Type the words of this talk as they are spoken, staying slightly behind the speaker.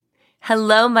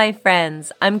Hello, my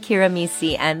friends. I'm Kira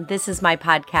Misi, and this is my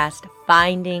podcast,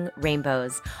 Finding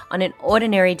Rainbows, on an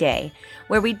ordinary day,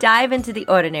 where we dive into the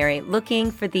ordinary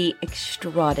looking for the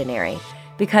extraordinary.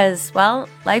 Because, well,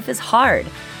 life is hard,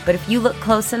 but if you look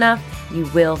close enough, you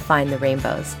will find the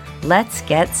rainbows. Let's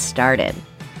get started.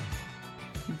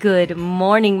 Good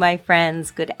morning, my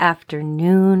friends. Good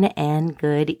afternoon and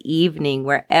good evening,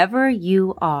 wherever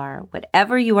you are,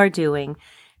 whatever you are doing.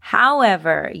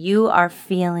 However you are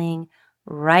feeling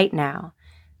right now,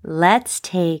 let's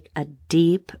take a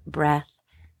deep breath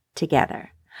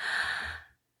together.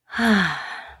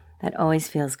 That always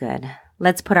feels good.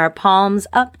 Let's put our palms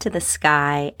up to the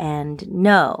sky and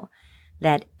know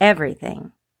that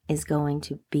everything is going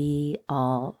to be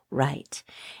all right.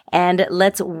 And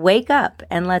let's wake up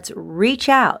and let's reach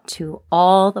out to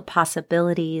all the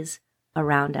possibilities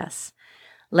around us.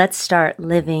 Let's start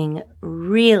living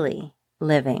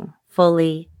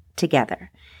fully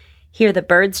together. Hear the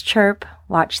birds chirp,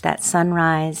 watch that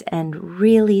sunrise, and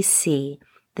really see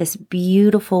this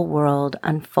beautiful world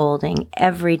unfolding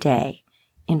every day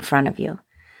in front of you.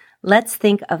 Let's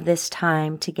think of this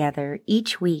time together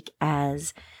each week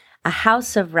as a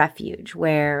house of refuge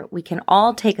where we can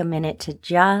all take a minute to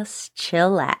just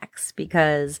chillax,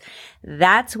 because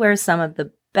that's where some of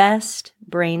the best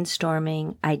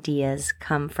brainstorming ideas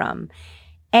come from,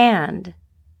 and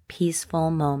peaceful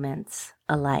moments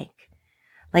alike.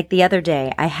 Like the other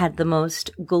day, I had the most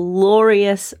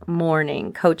glorious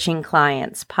morning coaching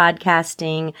clients,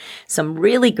 podcasting, some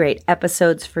really great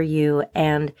episodes for you,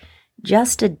 and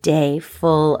just a day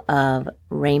full of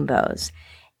rainbows.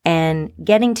 And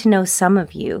getting to know some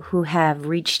of you who have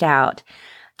reached out.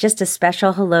 Just a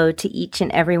special hello to each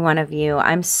and every one of you.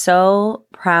 I'm so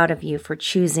proud of you for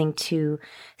choosing to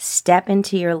step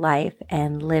into your life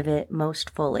and live it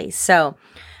most fully. So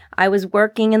I was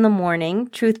working in the morning.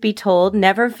 Truth be told,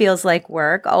 never feels like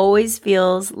work, always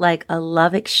feels like a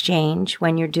love exchange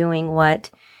when you're doing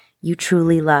what you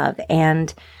truly love.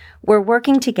 And we're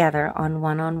working together on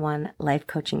one-on-one life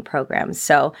coaching programs.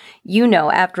 So,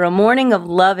 after a morning of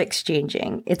love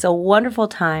exchanging, it's a wonderful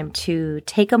time to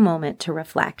take a moment to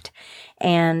reflect.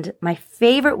 And my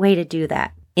favorite way to do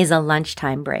that is a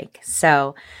lunchtime break.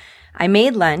 So I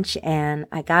made lunch and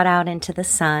I got out into the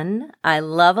sun. I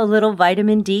love a little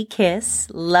vitamin D kiss,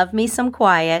 love me some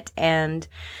quiet, and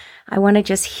I want to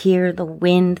just hear the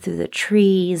wind through the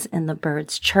trees and the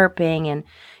birds chirping, and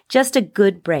just a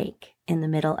good break in the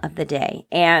middle of the day.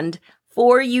 And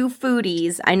for you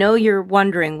foodies, I know you're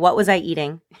wondering, what was I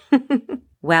eating?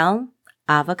 Well,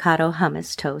 avocado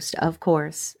hummus toast, of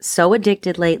course. So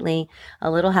addicted lately. A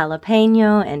little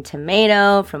jalapeno and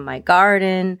tomato from my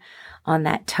garden on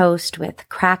that toast with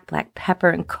cracked black pepper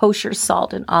and kosher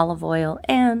salt and olive oil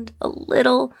and a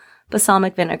little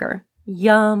balsamic vinegar.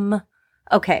 Yum.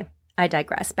 Okay, I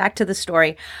digress. Back to the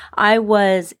story. I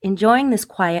was enjoying this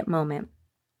quiet moment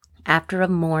after a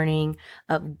morning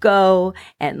of go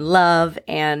and love,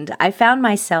 and I found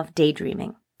myself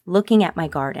daydreaming, looking at my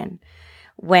garden,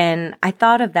 when I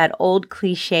thought of that old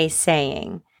cliche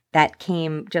saying that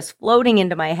came just floating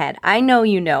into my head. I know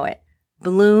you know it.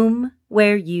 Bloom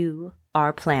where you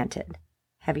are planted.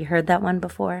 Have you heard that one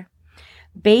before?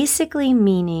 Basically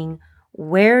meaning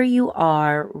where you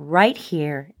are right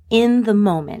here in the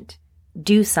moment.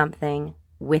 Do something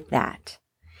with that.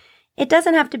 It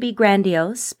doesn't have to be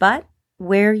grandiose, but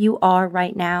where you are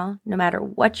right now, no matter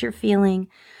what you're feeling,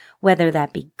 whether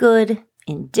that be good,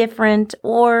 indifferent,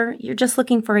 or you're just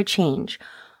looking for a change,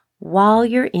 while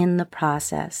you're in the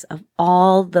process of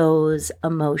all those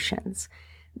emotions,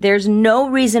 there's no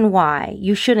reason why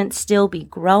you shouldn't still be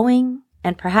growing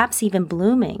and perhaps even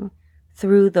blooming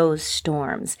through those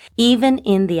storms, even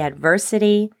in the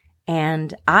adversity.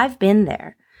 And I've been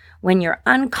there. When your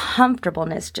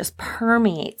uncomfortableness just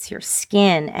permeates your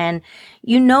skin and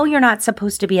you're not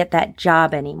supposed to be at that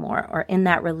job anymore or in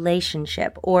that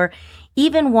relationship or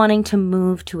even wanting to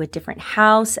move to a different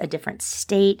house, a different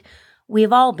state.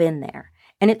 We've all been there.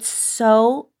 And it's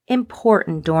so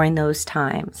important during those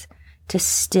times to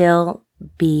still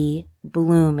be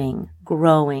blooming,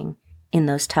 growing in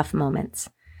those tough moments.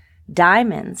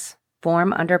 Diamonds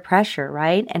form under pressure,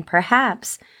 right? And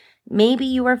perhaps maybe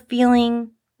you are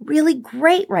feeling really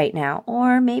great right now,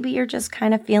 or maybe you're just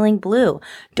kind of feeling blue.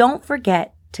 Don't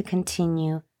forget to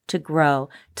continue to grow,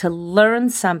 to learn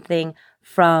something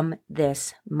from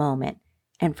this moment.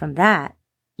 And from that,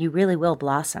 you really will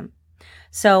blossom.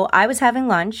 So I was having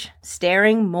lunch,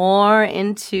 staring more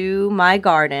into my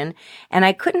garden, and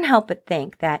I couldn't help but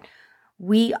think that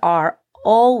we are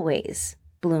always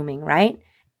blooming, right?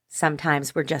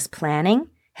 Sometimes we're just planning.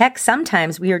 Heck,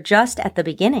 sometimes we are just at the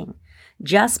beginning.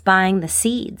 just buying the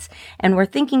seeds. And we're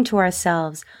thinking to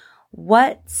ourselves,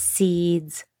 what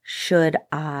seeds should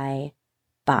I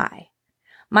buy?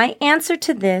 My answer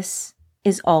to this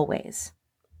is always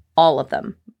all of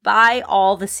them. Buy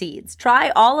all the seeds. Try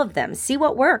all of them. See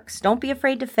what works. Don't be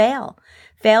afraid to fail.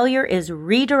 Failure is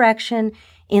redirection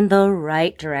in the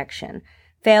right direction.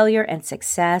 Failure and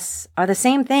success are the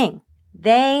same thing.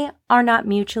 They are not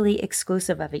mutually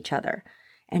exclusive of each other.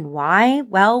 And why?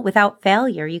 Well, without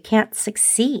failure, you can't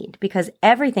succeed because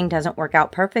everything doesn't work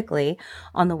out perfectly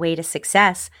on the way to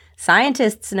success.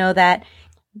 Scientists know that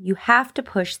you have to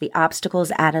push the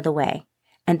obstacles out of the way,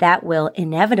 and that will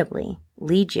inevitably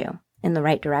lead you in the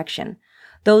right direction.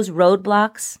 Those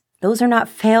roadblocks, those are not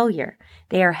failure.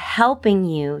 They are helping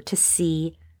you to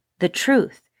see the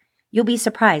truth. You'll be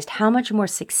surprised how much more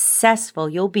successful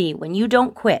you'll be when you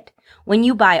don't quit, when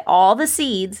you buy all the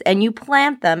seeds and you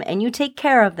plant them and you take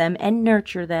care of them and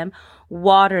nurture them,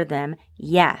 water them.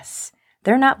 Yes,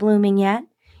 they're not blooming yet.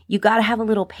 You got to have a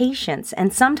little patience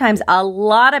and sometimes a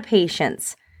lot of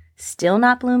patience. Still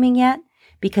not blooming yet?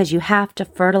 Because you have to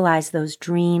fertilize those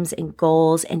dreams and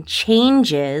goals and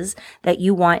changes that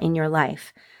you want in your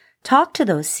life. Talk to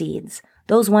those seeds,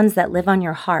 those ones that live on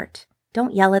your heart.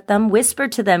 Don't yell at them, whisper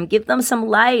to them, give them some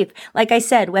life. Like I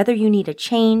said, whether you need a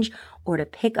change or to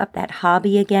pick up that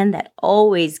hobby again that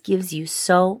always gives you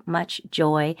so much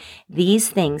joy, these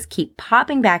things keep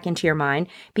popping back into your mind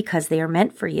because they are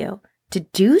meant for you to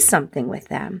do something with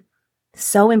them.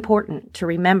 So important to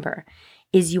remember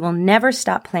is you will never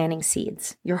stop planting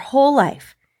seeds. Your whole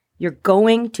life, you're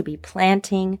going to be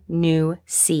planting new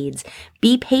seeds.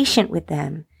 Be patient with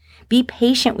them. Be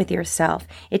patient with yourself.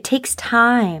 It takes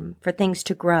time for things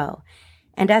to grow.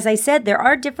 And as I said, there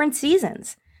are different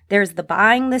seasons. There's the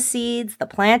buying the seeds, the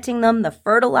planting them, the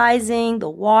fertilizing, the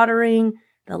watering,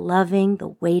 the loving, the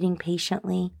waiting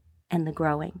patiently, and the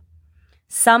growing.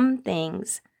 Some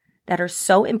things that are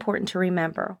so important to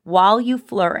remember while you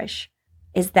flourish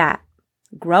is that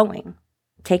growing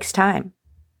takes time.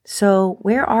 So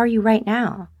where are you right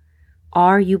now?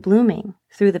 Are you blooming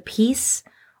through the peace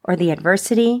or the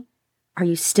adversity? Are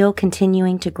you still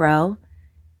continuing to grow?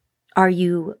 Are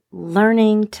you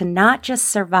learning to not just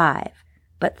survive,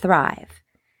 but thrive?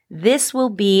 This will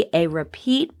be a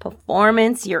repeat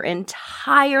performance your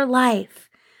entire life.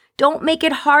 Don't make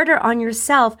it harder on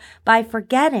yourself by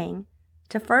forgetting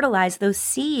to fertilize those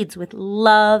seeds with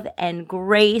love and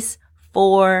grace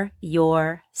for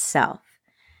yourself.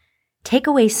 Take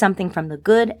away something from the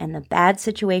good and the bad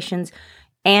situations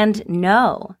and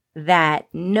know that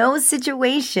no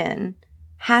situation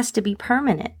has to be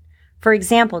permanent. For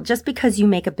example, just because you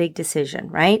make a big decision,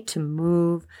 right, to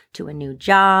move to a new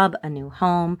job, a new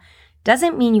home,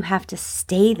 doesn't mean you have to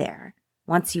stay there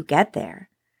once you get there.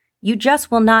 You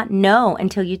just will not know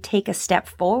until you take a step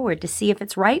forward to see if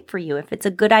it's right for you, if it's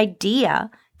a good idea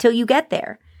till you get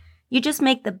there. You just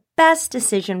make the best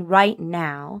decision right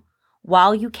now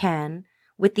while you can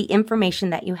with the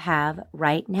information that you have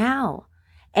right now.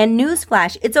 And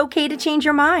newsflash, it's okay to change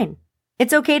your mind.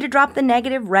 It's okay to drop the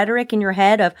negative rhetoric in your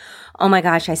head of, oh my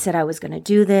gosh, I said I was going to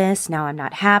do this. Now I'm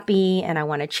not happy and I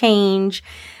want to change.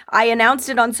 I announced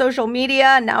it on social media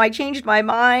and now I changed my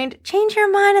mind. Change your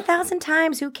mind 1,000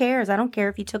 times. Who cares? I don't care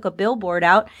if you took a billboard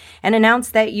out and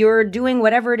announced that you're doing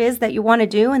whatever it is that you want to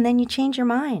do and then you change your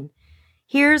mind.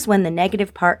 Here's when the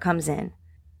negative part comes in.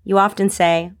 You often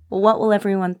say, well, what will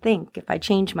everyone think if I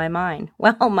change my mind?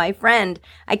 Well, my friend,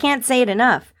 I can't say it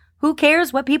enough. Who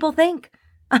cares what people think?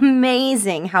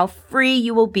 Amazing how free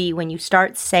you will be when you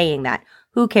start saying that.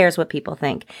 Who cares what people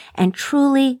think? And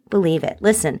truly believe it.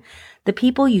 Listen, the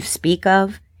people you speak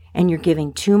of and you're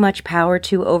giving too much power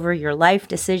to over your life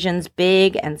decisions,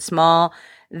 big and small,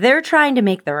 they're trying to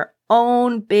make their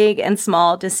own big and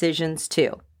small decisions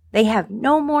too. They have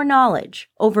no more knowledge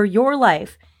over your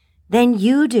life than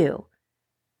you do.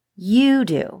 You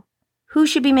do. Who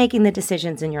should be making the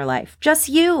decisions in your life? Just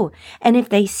you. And if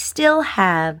they still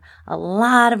have a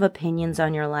lot of opinions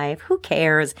on your life, who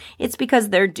cares? It's because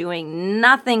they're doing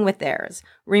nothing with theirs.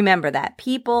 Remember that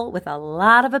people with a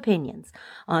lot of opinions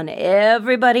on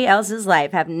everybody else's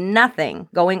life have nothing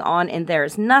going on in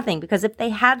theirs. Nothing. Because if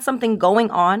they had something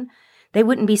going on, they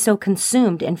wouldn't be so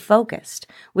consumed and focused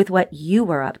with what you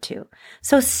were up to.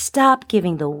 So stop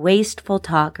giving the wasteful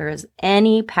talkers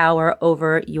any power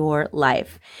over your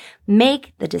life.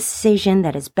 Make the decision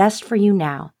that is best for you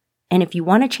now. And if you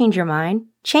want to change your mind,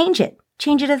 change it.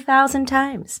 Change it 1,000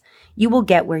 times. You will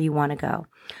get where you want to go.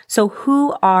 So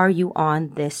who are you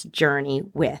on this journey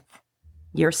with?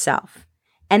 Yourself.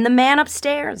 And the man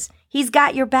upstairs, he's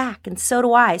got your back, and so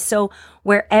do I. So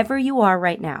wherever you are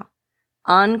right now,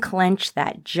 Unclench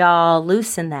that jaw,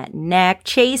 loosen that neck,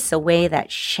 chase away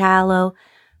that shallow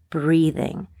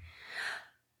breathing.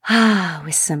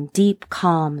 With some deep,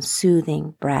 calm,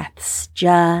 soothing breaths.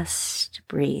 Just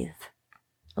breathe.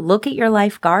 Look at your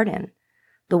life garden,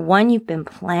 the one you've been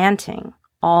planting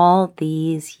all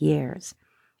these years.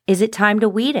 Is it time to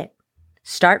weed it?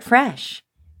 Start fresh.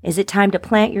 Is it time to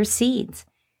plant your seeds?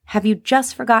 Have you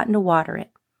just forgotten to water it?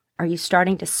 Are you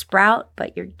starting to sprout,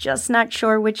 but you're just not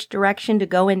sure which direction to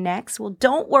go in next? Well,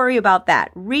 don't worry about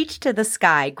that. Reach to the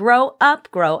sky. Grow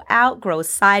up, grow out, grow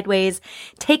sideways.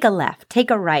 Take a left, take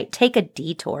a right, take a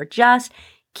detour. Just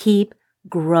keep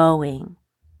growing.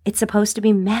 It's supposed to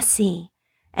be messy,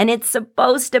 and it's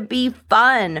supposed to be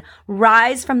fun.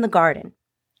 Rise from the garden.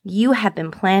 You have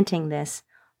been planting this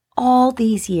all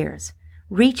these years.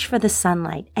 Reach for the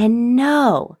sunlight and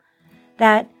know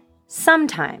that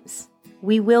sometimes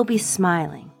we will be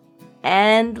smiling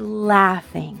and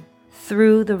laughing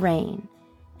through the rain.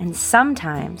 And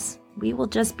sometimes we will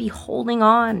just be holding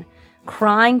on,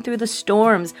 crying through the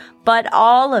storms. But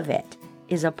all of it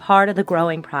is a part of the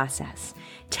growing process.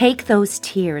 Take those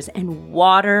tears and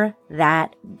water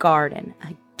that garden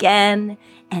again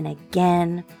and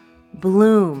again.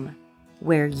 Bloom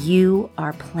where you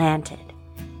are planted.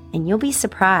 And you'll be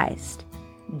surprised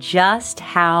just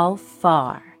how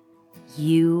far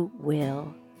you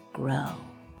will grow.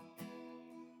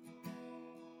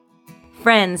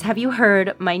 Friends, have you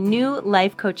heard my new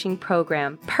life coaching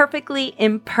program, Perfectly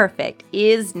Imperfect,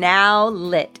 is now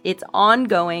lit. It's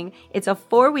ongoing. It's a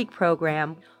 4-week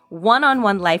program,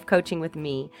 one-on-one life coaching with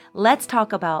me. Let's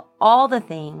talk about all the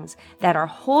things that are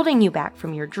holding you back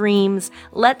from your dreams.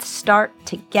 Let's start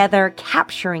together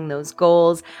capturing those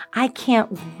goals. I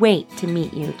can't wait to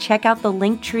meet you. Check out the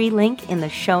Linktree link in the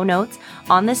show notes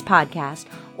on this podcast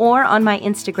or on my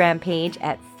Instagram page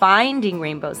at Finding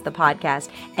Rainbows, the podcast.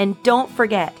 And don't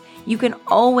forget, you can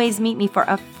always meet me for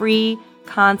a free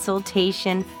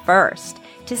consultation first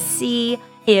to see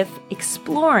if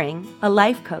exploring a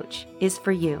life coach is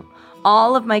for you.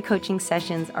 All of my coaching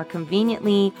sessions are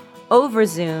conveniently over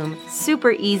Zoom,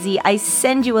 super easy. I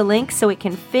send you a link so it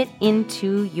can fit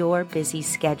into your busy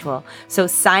schedule. So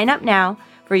sign up now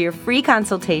for your free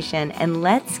consultation and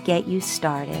let's get you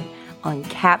started on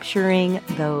capturing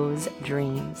those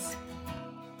dreams.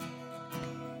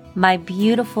 My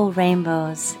beautiful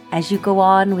rainbows, as you go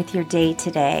on with your day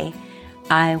today,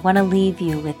 I want to leave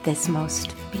you with this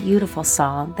most beautiful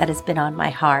song that has been on my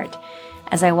heart.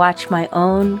 As I watch my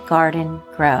own garden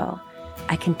grow,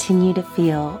 I continue to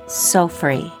feel so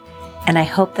free, and I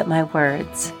hope that my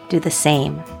words do the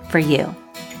same for you.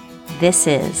 This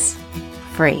is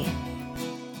Free.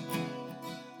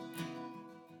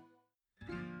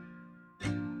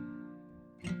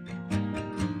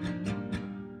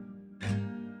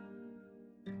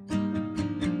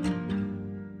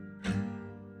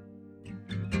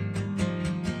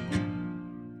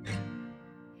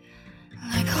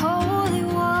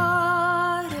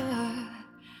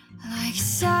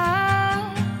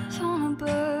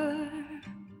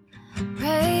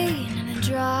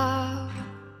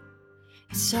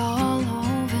 It's all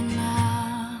over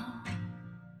now.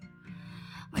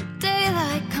 When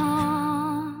daylight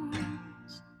comes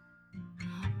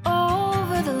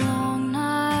over the long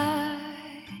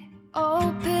night,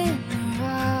 open your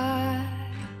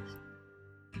eyes.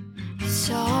 It's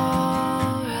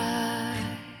alright.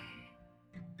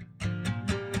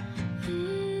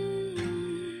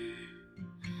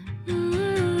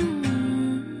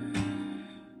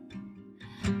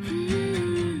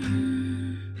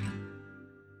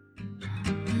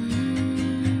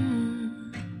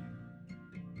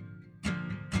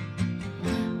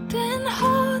 Been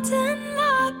holding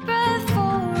my breath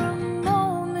for a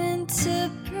moment to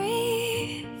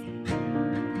breathe.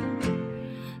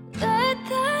 Let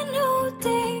that new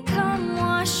day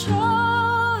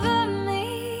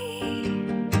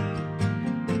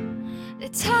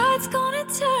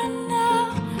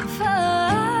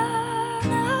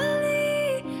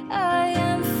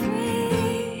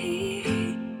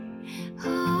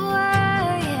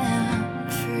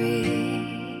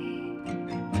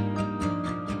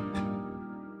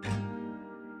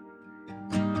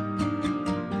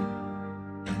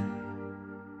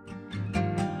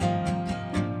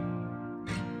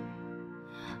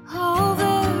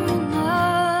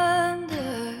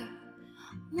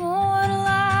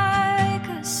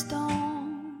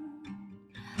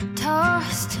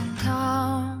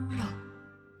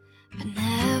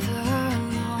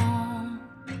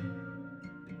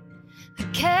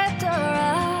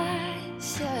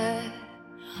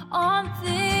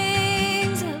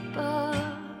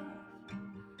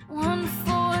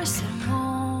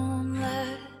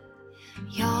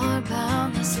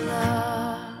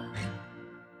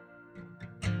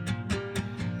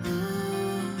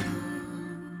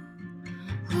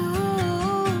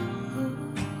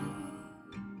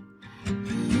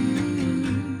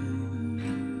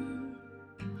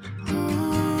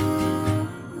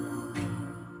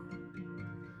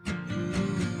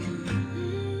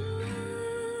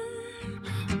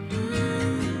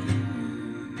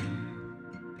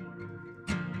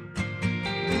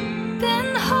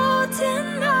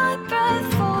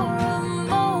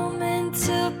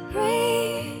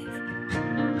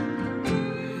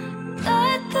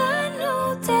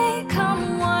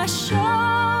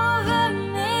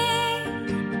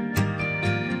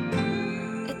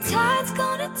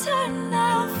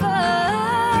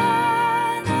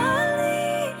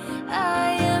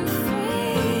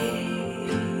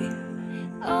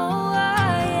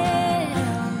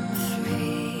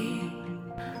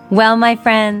Well, my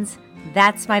friends,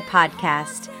 that's my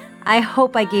podcast. I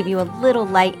hope I gave you a little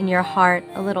light in your heart,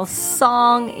 a little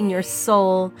song in your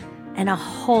soul, and a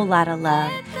whole lot of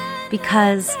love,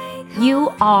 because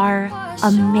you are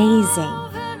amazing.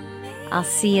 I'll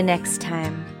see you next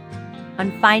time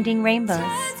on Finding Rainbows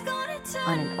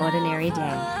on an Ordinary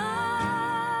Day.